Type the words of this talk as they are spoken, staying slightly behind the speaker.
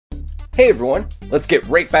Hey everyone, let's get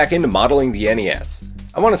right back into modeling the NES.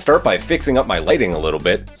 I want to start by fixing up my lighting a little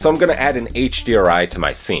bit, so I'm going to add an HDRI to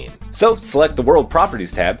my scene. So select the World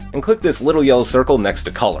Properties tab and click this little yellow circle next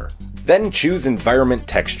to Color. Then choose Environment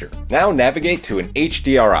Texture. Now navigate to an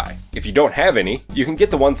HDRI. If you don't have any, you can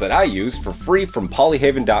get the ones that I use for free from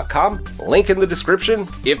polyhaven.com, link in the description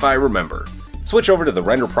if I remember. Switch over to the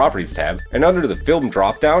Render Properties tab, and under the Film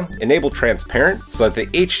dropdown, enable Transparent so that the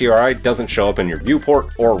HDRI doesn't show up in your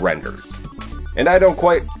viewport or renders. And I don't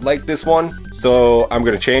quite like this one, so I'm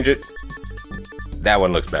going to change it. That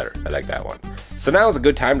one looks better. I like that one. So now is a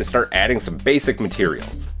good time to start adding some basic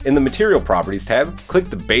materials. In the Material Properties tab, click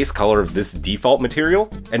the base color of this default material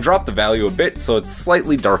and drop the value a bit so it's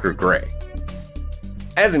slightly darker gray.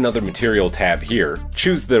 Add another Material tab here,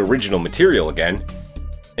 choose the original material again,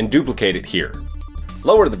 and duplicate it here.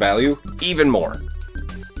 Lower the value even more.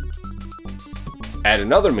 Add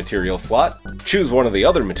another material slot, choose one of the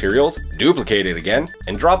other materials, duplicate it again,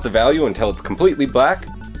 and drop the value until it's completely black.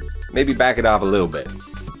 Maybe back it off a little bit.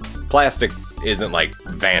 Plastic isn't like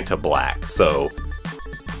Vanta black, so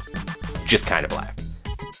just kind of black.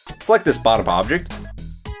 Select this bottom object,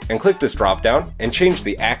 and click this drop down, and change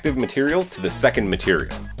the active material to the second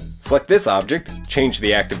material. Select this object, change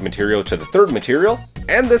the active material to the third material,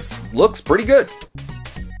 and this looks pretty good.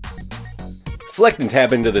 Select and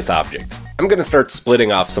tab into this object. I'm going to start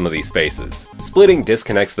splitting off some of these faces. Splitting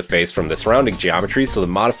disconnects the face from the surrounding geometry so the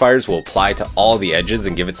modifiers will apply to all the edges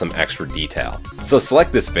and give it some extra detail. So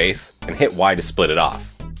select this face and hit Y to split it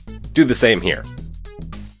off. Do the same here.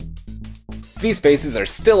 These faces are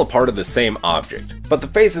still a part of the same object, but the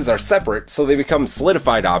faces are separate so they become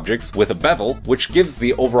solidified objects with a bevel, which gives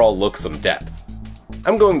the overall look some depth.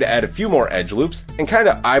 I'm going to add a few more edge loops and kind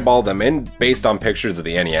of eyeball them in based on pictures of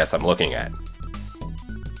the NES I'm looking at.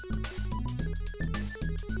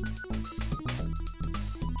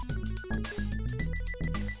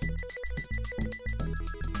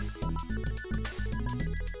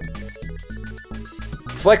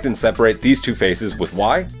 Select and separate these two faces with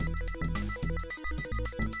Y.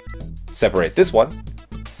 Separate this one,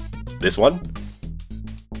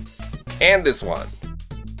 and this one.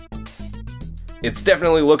 It's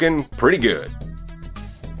definitely looking pretty good.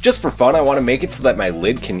 Just for fun, I want to make it so that my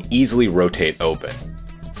lid can easily rotate open.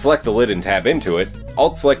 Select the lid and tab into it,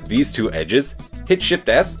 alt-select these two edges, hit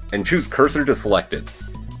Shift-S, and choose Cursor to select it.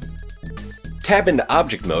 Tab into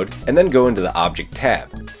Object Mode, and then go into the Object tab.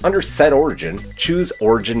 Under Set Origin, choose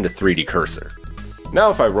Origin to 3D Cursor. Now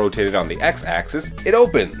if I rotate it on the X-axis, it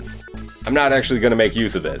opens! I'm not actually going to make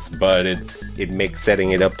use of this, but it makes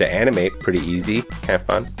setting it up to animate pretty easy, kind of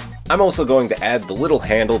fun. I'm also going to add the little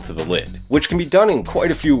handle to the lid, which can be done in quite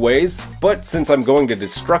a few ways, but since I'm going to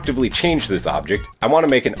destructively change this object, I want to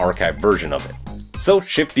make an archive version of it. So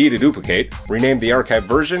Shift-D to duplicate, rename the archive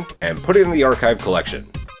version, and put it in the archive collection.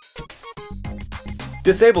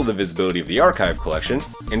 Disable the visibility of the archive collection.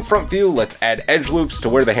 In front view, let's add edge loops to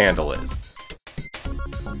where the handle is.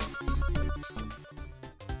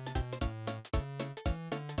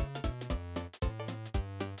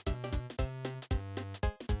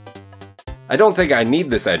 I don't think I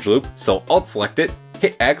need this edge loop, so alt-select it,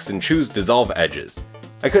 hit X and choose Dissolve Edges.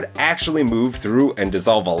 I could actually move through and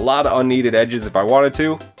dissolve a lot of unneeded edges if I wanted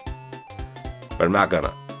to, but I'm not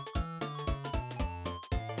gonna.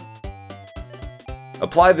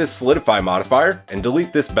 Apply this Solidify modifier and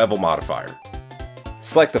delete this Bevel modifier.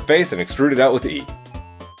 Select the face and extrude it out with E.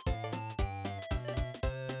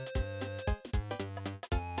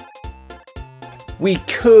 We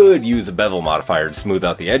could use a bevel modifier to smooth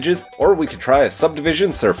out the edges, or we could try a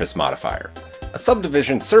subdivision surface modifier. A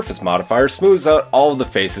subdivision surface modifier smooths out all of the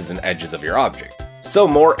faces and edges of your object, so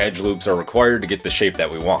more edge loops are required to get the shape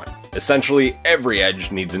that we want. Essentially, every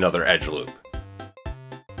edge needs another edge loop.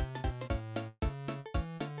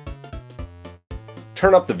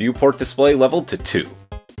 Turn up the viewport display level to 2.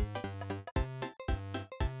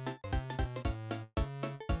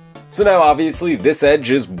 So now obviously this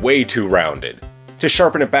edge is way too rounded. To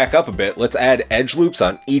sharpen it back up a bit, let's add edge loops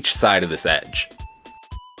on each side of this edge.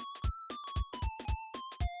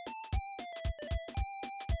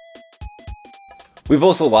 We've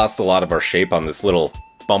also lost a lot of our shape on this little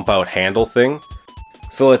bump out handle thing,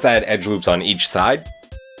 so let's add edge loops on each side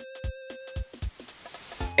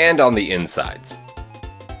and on the insides.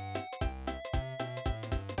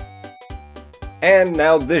 And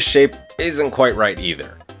now this shape isn't quite right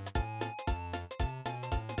either.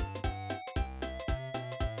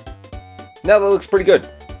 Now that looks pretty good.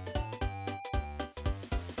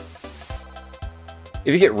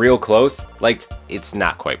 If you get real close, like, it's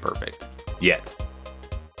not quite perfect. Yet.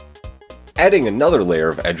 Adding another layer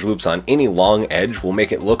of edge loops on any long edge will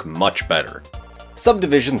make it look much better.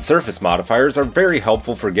 Subdivision surface modifiers are very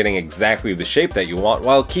helpful for getting exactly the shape that you want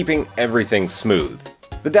while keeping everything smooth.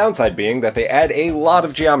 The downside being that they add a lot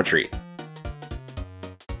of geometry.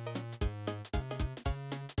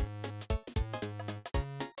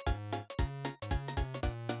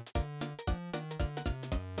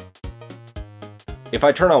 If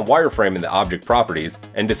I turn on wireframe in the object properties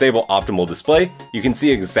and disable optimal display, you can see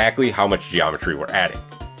exactly how much geometry we're adding.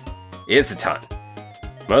 It's a ton.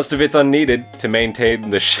 Most of it's unneeded to maintain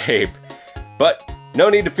the shape, but no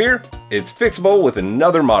need to fear, it's fixable with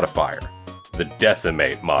another modifier, the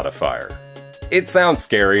Decimate modifier. It sounds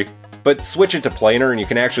scary, but switch it to planar and you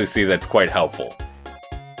can actually see that's quite helpful.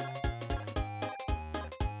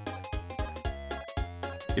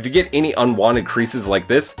 If you get any unwanted creases like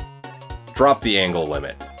this, drop the angle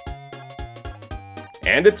limit.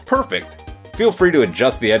 And it's perfect! Feel free to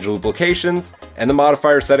adjust the edge loop locations and the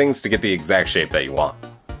modifier settings to get the exact shape that you want.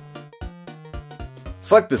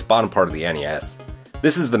 Select this bottom part of the NES.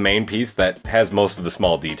 This is the main piece that has most of the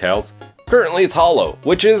small details. Currently it's hollow,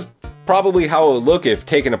 which is probably how it would look if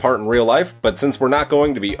taken apart in real life, but since we're not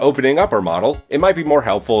going to be opening up our model, it might be more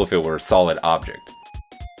helpful if it were a solid object.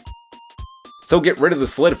 So get rid of the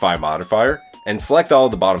solidify modifier and select all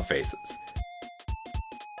of the bottom faces.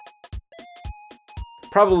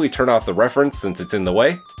 Probably turn off the reference since it's in the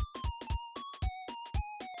way.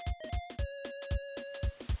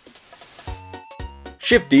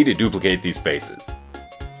 Shift D to duplicate these faces.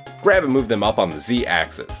 Grab and move them up on the Z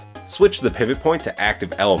axis. Switch the pivot point to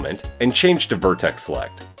active element and change to vertex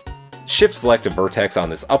select. Shift select a vertex on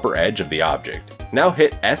this upper edge of the object. Now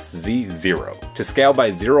hit SZ0 to scale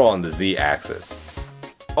by 0 on the Z axis.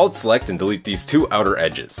 Alt select and delete these two outer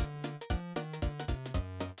edges.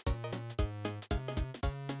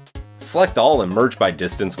 Select all and merge by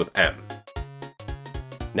distance with M.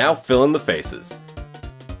 Now fill in the faces.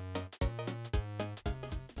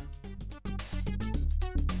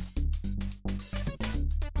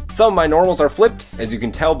 Some of my normals are flipped, as you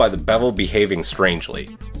can tell by the bevel behaving strangely.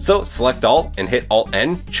 So select all and hit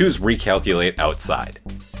Alt-N, choose Recalculate Outside.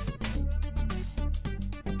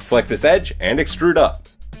 Select this edge and extrude up.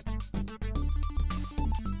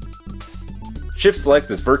 Shift select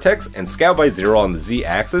this vertex and scale by 0 on the Z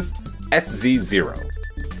axis, SZ0.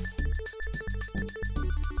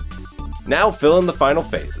 Now fill in the final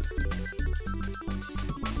faces.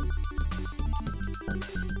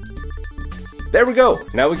 There we go!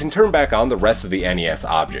 Now we can turn back on the rest of the NES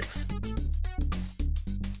objects.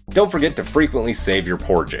 Don't forget to frequently save your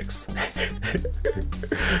porgics.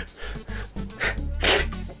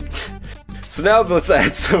 So now let's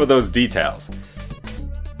add some of those details.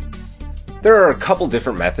 There are a couple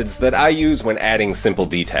different methods that I use when adding simple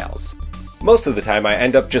details. Most of the time I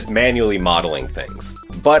end up just manually modeling things,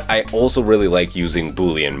 but I also really like using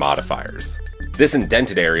Boolean modifiers. This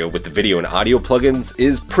indented area with the video and audio plugins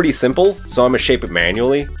is pretty simple, so I'm going to shape it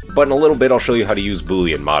manually, but in a little bit I'll show you how to use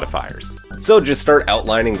Boolean modifiers. So just start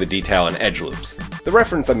outlining the detail in edge loops. The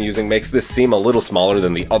reference I'm using makes this seem a little smaller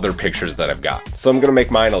than the other pictures that I've got, so I'm going to make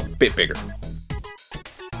mine a bit bigger.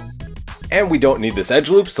 And we don't need this edge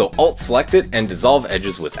loop, so Alt select it and dissolve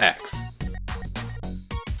edges with X.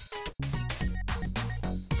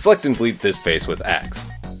 Select and delete this face with X.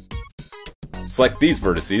 Select these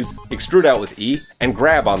vertices, extrude out with E, and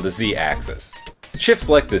grab on the Z axis. Shift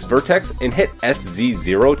select this vertex and hit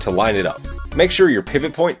SZ0 to line it up. Make sure your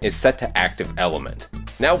pivot point is set to active element.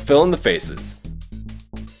 Now fill in the faces.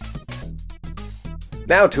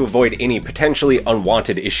 Now to avoid any potentially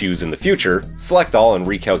unwanted issues in the future, select all and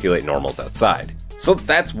recalculate normals outside. So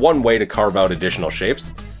that's one way to carve out additional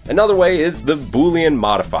shapes. Another way is the Boolean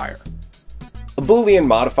modifier. A Boolean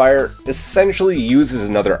modifier essentially uses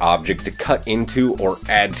another object to cut into or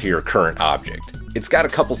add to your current object. It's got a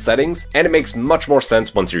couple settings, and it makes much more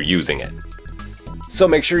sense once you're using it. So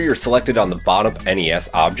make sure you're selected on the bottom NES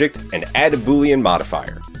object and add a Boolean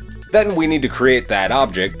modifier. Then we need to create that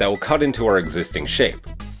object that will cut into our existing shape.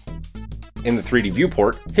 In the 3D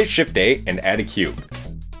viewport, hit Shift A and add a cube.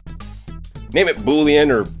 Name it Boolean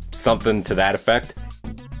or something to that effect.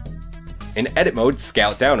 In edit mode,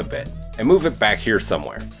 scale it down a bit, and move it back here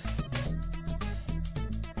somewhere.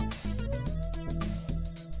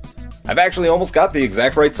 I've actually almost got the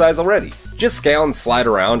exact right size already. Just scale and slide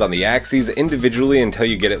around on the axes individually until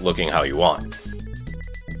you get it looking how you want.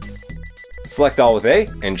 Select all with A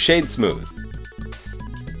and shade smooth.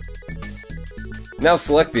 Now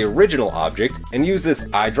select the original object and use this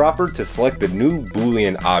eyedropper to select the new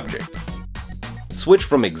Boolean object. Switch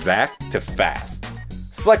from exact to fast.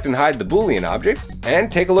 Select and hide the Boolean object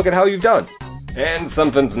and take a look at how you've done. And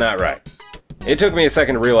something's not right. It took me a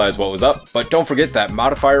second to realize what was up, but don't forget that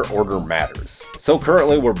modifier order matters. So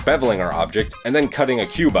currently we're beveling our object and then cutting a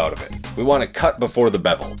cube out of it. We want to cut before the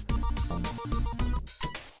bevel.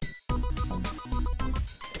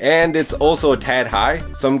 And it's also a tad high,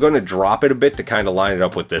 so I'm going to drop it a bit to kind of line it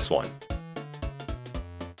up with this one.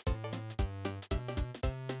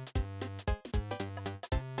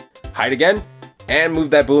 Hide again, and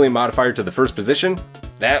move that Boolean modifier to the first position.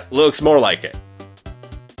 That looks more like it.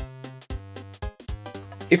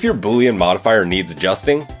 If your Boolean modifier needs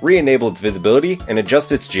adjusting, re-enable its visibility and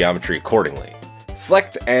adjust its geometry accordingly.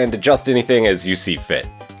 Select and adjust anything as you see fit.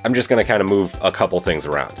 I'm just going to kind of move a couple things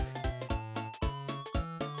around.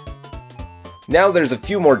 Now there's a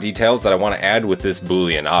few more details that I want to add with this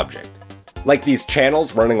Boolean object, like these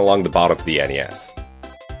channels running along the bottom of the NES.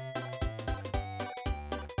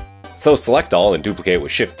 So select all and duplicate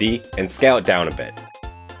with Shift D and scale it down a bit.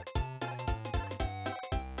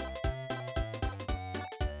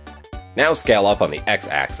 Now scale up on the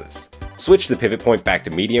X-axis. Switch the pivot point back to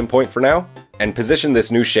median point for now, and position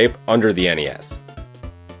this new shape under the NES.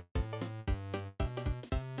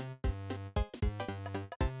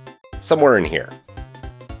 Somewhere in here.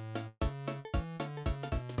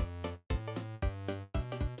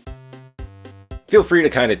 Feel free to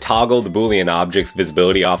kind of toggle the Boolean object's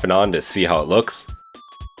visibility off and on to see how it looks.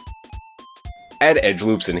 Add edge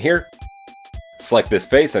loops in here. Select this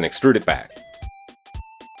face and extrude it back.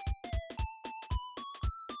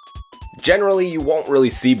 Generally, you won't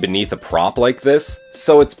really see beneath a prop like this,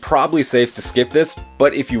 so it's probably safe to skip this,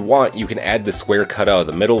 but if you want, you can add the square cutout of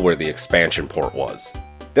the middle where the expansion port was.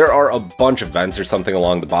 There are a bunch of vents or something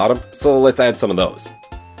along the bottom, so let's add some of those.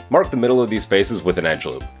 Mark the middle of these faces with an edge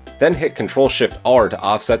loop, then hit Ctrl-Shift-R to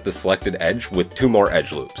offset the selected edge with 2 more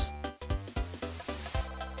edge loops.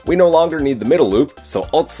 We no longer need the middle loop, so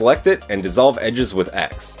Alt-select it and dissolve edges with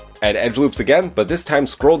X. Add edge loops again, but this time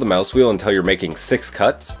scroll the mouse wheel until you're making 6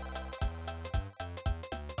 cuts.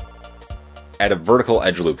 Add a vertical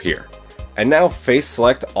edge loop here. And now face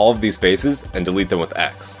select all of these faces and delete them with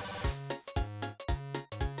X.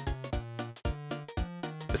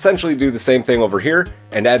 Essentially do the same thing over here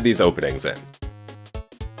and add these openings in.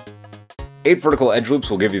 8 vertical edge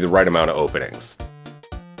loops will give you the right amount of openings.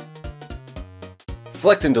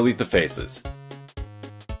 Select and delete the faces.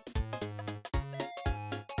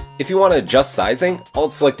 If you want to adjust sizing,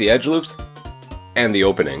 Alt-select the edge loops and the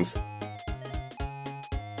openings.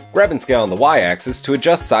 Grab and scale on the Y-axis to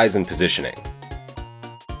adjust size and positioning.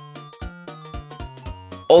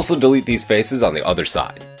 Also delete these faces on the other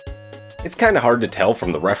side. It's kinda hard to tell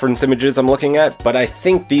from the reference images I'm looking at, but I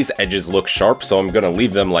think these edges look sharp, so I'm gonna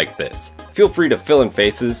leave them like this. Feel free to fill in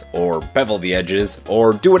faces, or bevel the edges,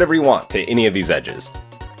 or do whatever you want to any of these edges.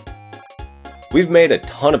 We've made a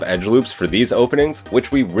ton of edge loops for these openings,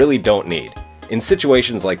 which we really don't need. In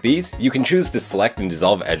situations like these, you can choose to select and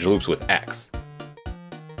dissolve edge loops with X.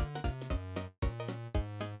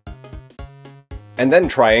 And then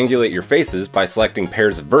triangulate your faces by selecting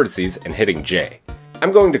pairs of vertices and hitting J.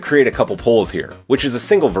 I'm going to create a couple poles here, which is a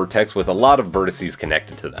single vertex with a lot of vertices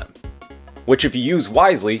connected to them. Which if you use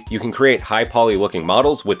wisely, you can create high poly looking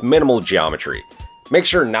models with minimal geometry. Make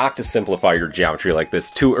sure not to simplify your geometry like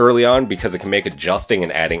this too early on because it can make adjusting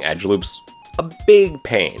and adding edge loops a big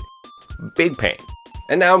pain. Big pain.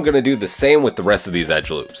 And now I'm going to do the same with the rest of these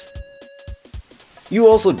edge loops. You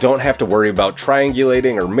also don't have to worry about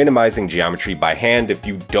triangulating or minimizing geometry by hand if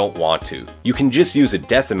you don't want to. You can just use a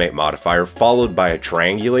Decimate modifier followed by a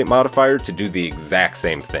Triangulate modifier to do the exact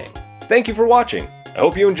same thing. Thank you for watching. I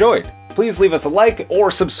hope you enjoyed. Please leave us a like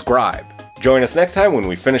or subscribe. Join us next time when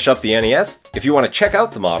we finish up the NES. If you want to check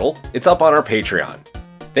out the model, it's up on our Patreon.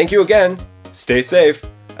 Thank you again. Stay safe.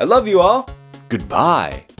 I love you all.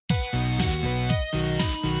 Goodbye.